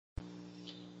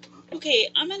Okay,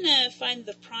 I'm going to find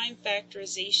the prime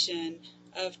factorization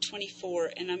of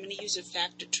 24, and I'm going to use a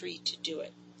factor tree to do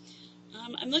it.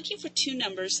 I'm looking for two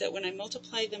numbers that when I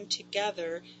multiply them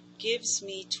together gives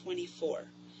me 24.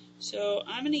 So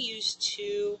I'm going to use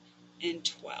 2 and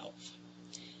 12.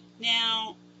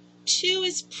 Now, 2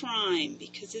 is prime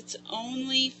because its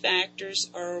only factors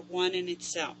are 1 in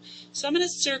itself. So I'm going to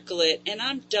circle it, and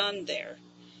I'm done there.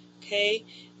 Okay,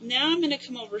 now I'm going to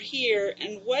come over here,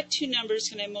 and what two numbers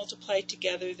can I multiply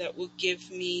together that will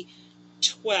give me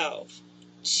 12?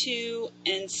 2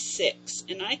 and 6.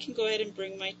 And I can go ahead and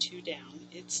bring my 2 down.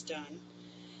 It's done.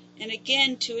 And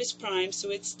again, 2 is prime, so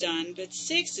it's done, but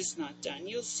 6 is not done.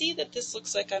 You'll see that this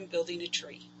looks like I'm building a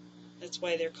tree. That's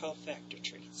why they're called factor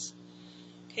trees.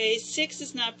 Okay, 6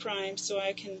 is not prime, so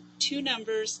I can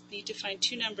need to find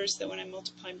two numbers that when I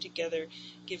multiply them together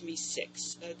give me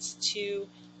 6. That's 2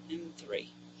 and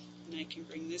 3. And I can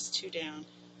bring this 2 down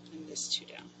and this 2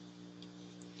 down.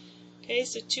 Okay,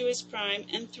 so 2 is prime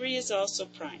and 3 is also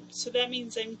prime. So that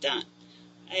means I'm done.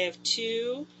 I have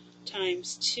 2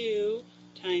 times 2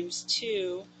 times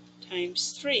 2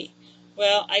 times 3.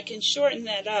 Well, I can shorten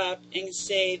that up and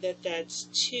say that that's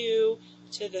 2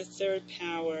 to the third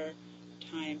power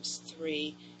times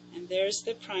 3. And there's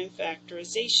the prime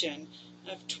factorization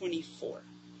of 24.